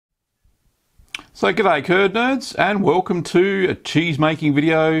So g'day curd nerds and welcome to a cheese making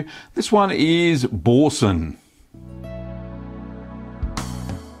video. This one is Boursin.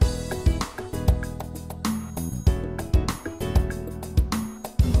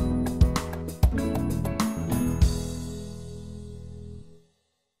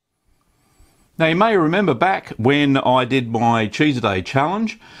 Now you may remember back when I did my Cheese a Day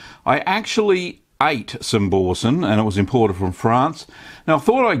challenge, I actually ate some Boursin and it was imported from France. Now I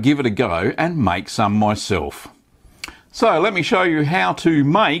thought I'd give it a go and make some myself. So let me show you how to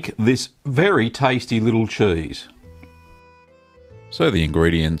make this very tasty little cheese. So the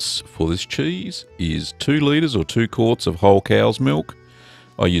ingredients for this cheese is 2 litres or 2 quarts of whole cow's milk.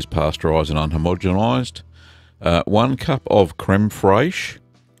 I use pasteurised and unhomogenised. 1 cup of creme fraiche,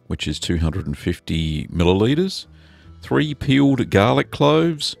 which is 250 millilitres. 3 peeled garlic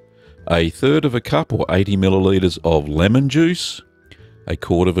cloves. 1/3 of a cup or 80 millilitres of lemon juice.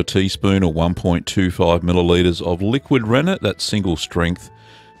 1/4 teaspoon or 1.25 millilitres of liquid rennet, that's single strength,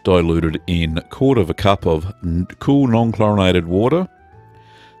 diluted in 1/4 cup of cool non-chlorinated water.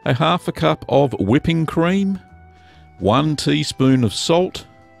 1/2 cup of whipping cream. 1 teaspoon of salt.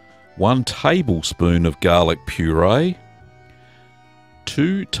 1 tablespoon of garlic puree.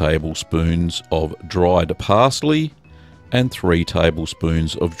 2 tablespoons of dried parsley and 3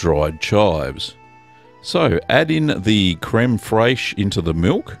 tablespoons of dried chives. So add in the creme fraiche into the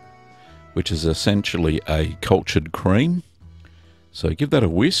milk, which is essentially a cultured cream. So give that a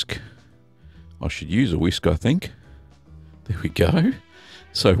whisk. I should use a whisk, I think. There we go.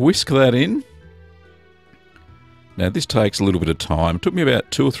 So whisk that in. Now this takes a little bit of time. It took me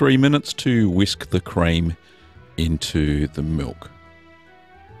about 2 or 3 minutes to whisk the cream into the milk.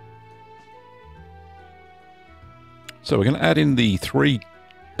 So we're going to add in the 3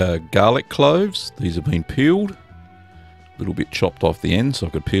 garlic cloves. These have been peeled, a little bit chopped off the end so I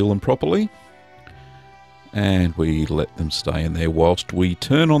could peel them properly. And we let them stay in there whilst we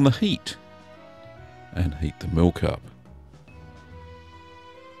turn on the heat and heat the milk up.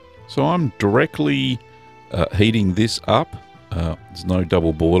 So I'm directly heating this up. There's no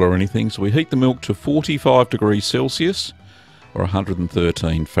double boil or anything. So we heat the milk to 45 degrees Celsius or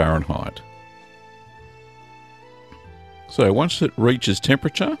 113 Fahrenheit. So once it reaches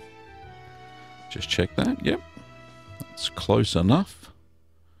temperature, just check that, yep, that's close enough.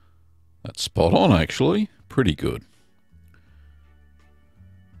 That's spot on actually, pretty good.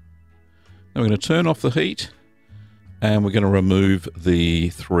 Now we're going to turn off the heat and we're going to remove the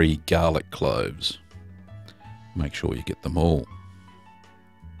 3 garlic cloves. Make sure you get them all.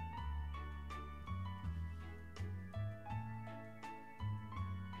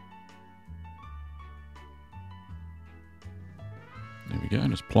 There we go,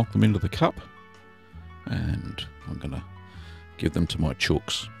 just plonk them into the cup and I'm going to give them to my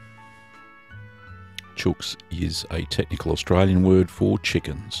chooks. Chooks is a technical Australian word for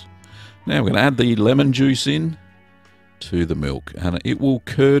chickens. Now we're going to add the lemon juice in to the milk and it will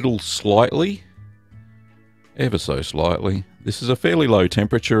curdle slightly, ever so slightly. This is a fairly low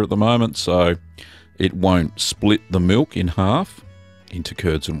temperature at the moment, so it won't split the milk in half into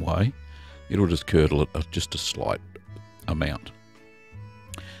curds and whey. It'll just curdle it just a slight amount.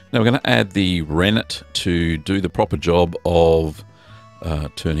 Now we're going to add the rennet to do the proper job of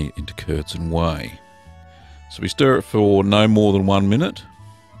turning it into curds and whey. So we stir it for no more than 1 minute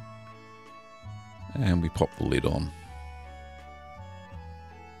and we pop the lid on.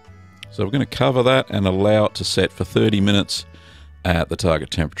 So we're going to cover that and allow it to set for 30 minutes at the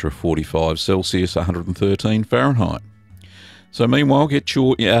target temperature of 45 Celsius, 113 Fahrenheit. So meanwhile, get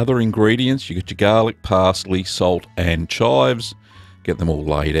your other ingredients. You get your garlic, parsley, salt and chives. Get them all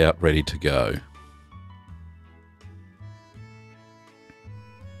laid out, ready to go.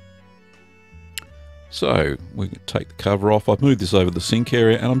 So we can take the cover off. I've moved this over the sink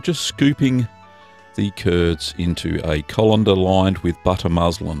area and I'm just scooping the curds into a colander lined with butter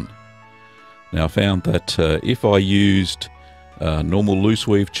muslin. Now I found that if I used normal loose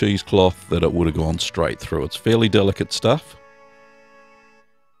weave cheesecloth that it would have gone straight through. It's fairly delicate stuff.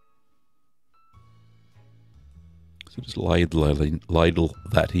 So just ladle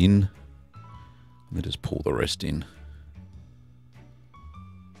that in, and then just pour the rest in.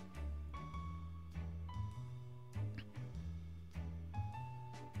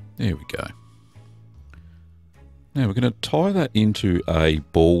 There we go. Now we're going to tie that into a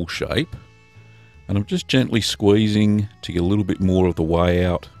ball shape, and I'm just gently squeezing to get a little bit more of the whey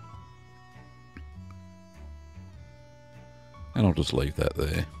out. And I'll just leave that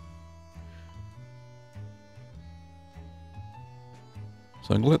there.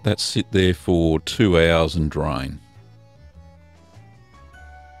 So I'm going to let that sit there for 2 hours and drain.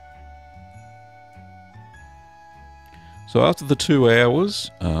 So after the 2 hours,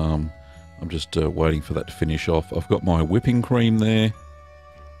 I'm just waiting for that to finish off. I've got my whipping cream there.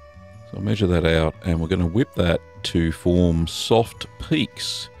 So I'll measure that out, and we're going to whip that to form soft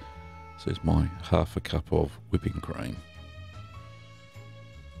peaks. So there's my half a cup of whipping cream.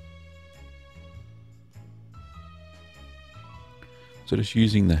 So just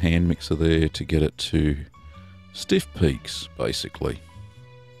using the hand mixer there to get it to stiff peaks, basically.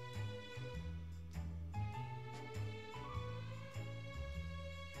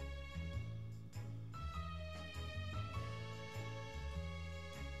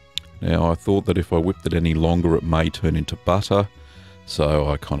 Now I thought that if I whipped it any longer it may turn into butter, so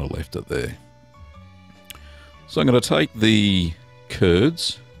I kind of left it there. So I'm going to take the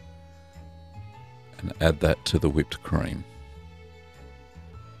curds and add that to the whipped cream.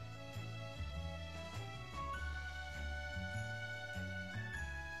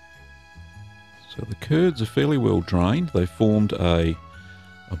 So the curds are fairly well drained. They formed a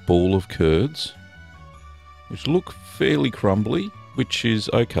ball of curds, which look fairly crumbly, which is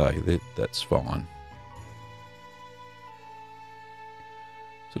okay, that's fine.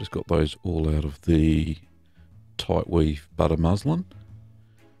 So just got those all out of the tight weave butter muslin.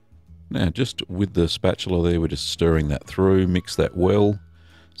 Now just with the spatula there, we're just stirring that through, mix that well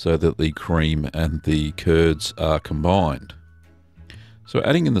so that the cream and the curds are combined. So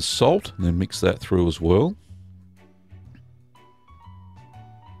adding in the salt and then mix that through as well.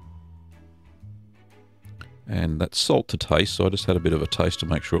 And that's salt to taste, so I just had a bit of a taste to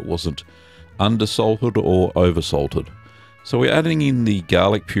make sure it wasn't undersalted or oversalted. So we're adding in the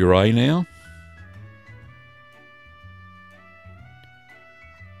garlic puree now.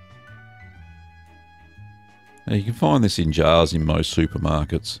 Now you can find this in jars in most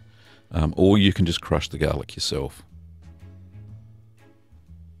supermarkets, or you can just crush the garlic yourself.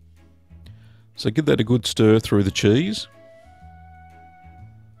 So give that a good stir through the cheese.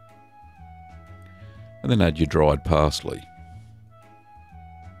 And then add your dried parsley.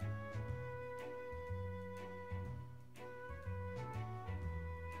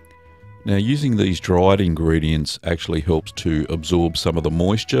 Now using these dried ingredients actually helps to absorb some of the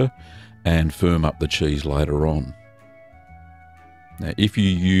moisture and firm up the cheese later on. Now if you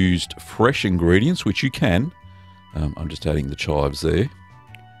used fresh ingredients, which you can, I'm just adding the chives there,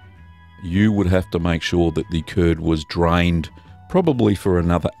 you would have to make sure that the curd was drained probably for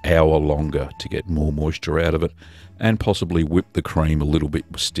another hour longer to get more moisture out of it, and possibly whip the cream a little bit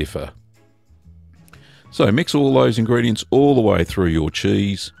stiffer. So mix all those ingredients all the way through your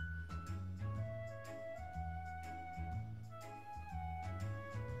cheese.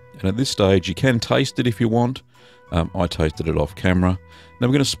 And at this stage you can taste it if you want. I tasted it off camera. Now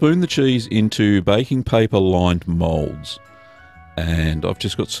we're going to spoon the cheese into baking paper lined moulds. And I've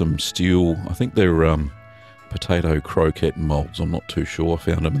just got some steel, I think they're potato croquette moulds, I'm not too sure, I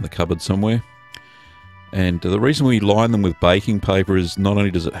found them in the cupboard somewhere. And the reason we line them with baking paper is not only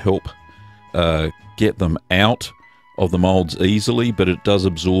does it help get them out of the moulds easily, but it does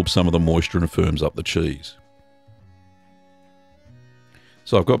absorb some of the moisture and firms up the cheese.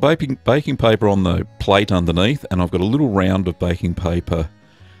 So I've got baking paper on the plate underneath, and I've got a little round of baking paper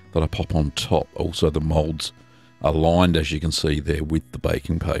that I pop on top. Also the moulds are lined, as you can see there, with the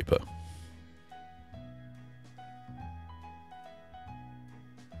baking paper.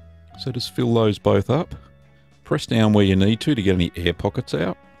 So just fill those both up. Press down where you need to get any air pockets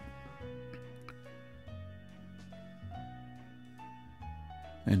out.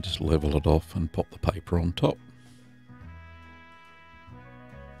 And just level it off and pop the paper on top.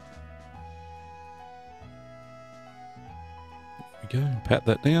 There we go, pat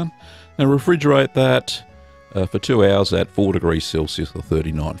that down. Now refrigerate that for 2 hours at 4 degrees Celsius or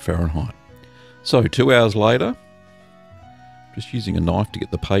 39 Fahrenheit. So 2 hours later, just using a knife to get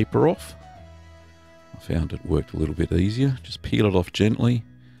the paper off. I found it worked a little bit easier. Just peel it off gently.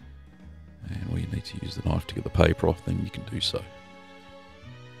 And where you need to use the knife to get the paper off, then you can do so.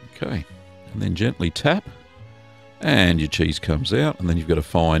 Okay, and then gently tap, and your cheese comes out, and then you've got to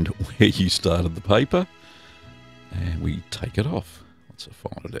find where you started the paper, and we take it off once I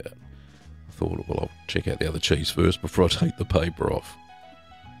find it out. I thought, well, I'll check out the other cheese first before I take the paper off.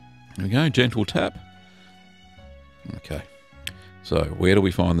 There we go, gentle tap. Okay, so where do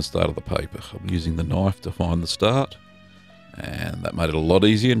we find the start of the paper? I'm using the knife to find the start, and that made it a lot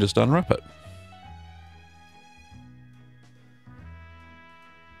easier, and just unwrap it.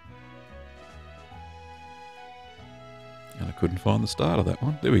 And I couldn't find the start of that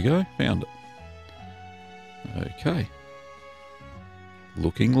one. There we go, found it. Okay.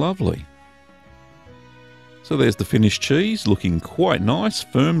 Looking lovely. So there's the finished cheese, looking quite nice,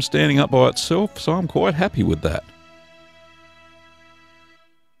 firm, standing up by itself, so I'm quite happy with that.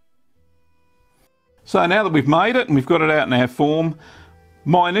 So now that we've made it and we've got it out in our form,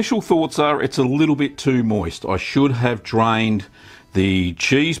 my initial thoughts are it's a little bit too moist. I should have drained the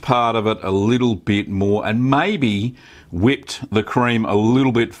cheese part of it a little bit more and maybe whipped the cream a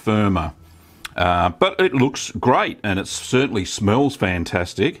little bit firmer. But it looks great and it certainly smells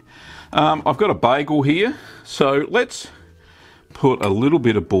fantastic. I've got a bagel here, so let's put a little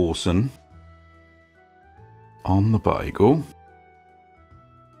bit of Boursin on the bagel.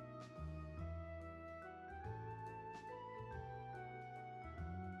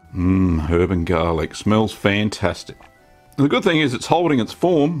 Herb and garlic. Smells fantastic. And the good thing is it's holding its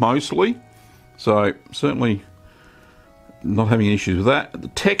form mostly, so certainly not having issues with that. The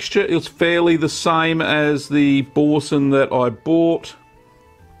texture is fairly the same as the Boursin that I bought.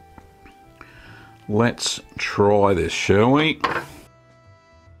 Let's try this, shall we?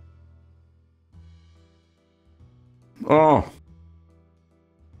 Oh,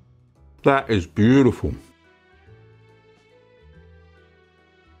 that is beautiful.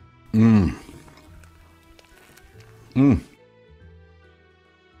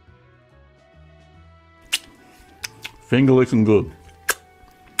 Finger licking good.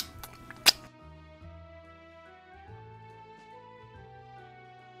 I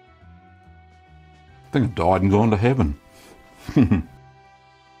think I've died and gone to heaven.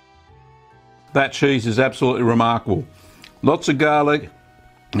 That cheese is absolutely remarkable. Lots of garlic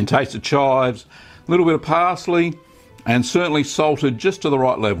and taste of chives, a little bit of parsley, and certainly salted just to the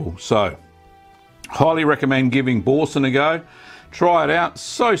right level. So, highly recommend giving Boursin a go. Try it out.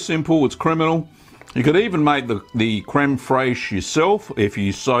 So simple, it's criminal. You could even make the creme fraiche yourself if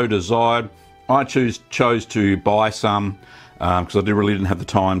you so desired. I chose to buy some because I really didn't have the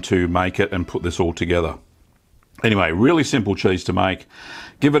time to make it and put this all together. Anyway, really simple cheese to make.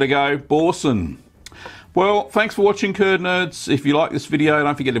 Give it a go, Boursin. Well, thanks for watching, Curd Nerds. If you like this video,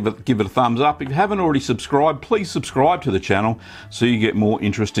 don't forget to give it a thumbs up. If you haven't already subscribed, please subscribe to the channel so you get more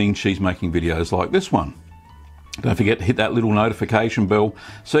interesting cheese making videos like this one. Don't forget to hit that little notification bell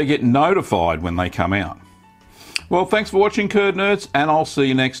so you get notified when they come out. Well, thanks for watching, Curd Nerds, and I'll see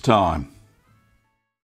you next time.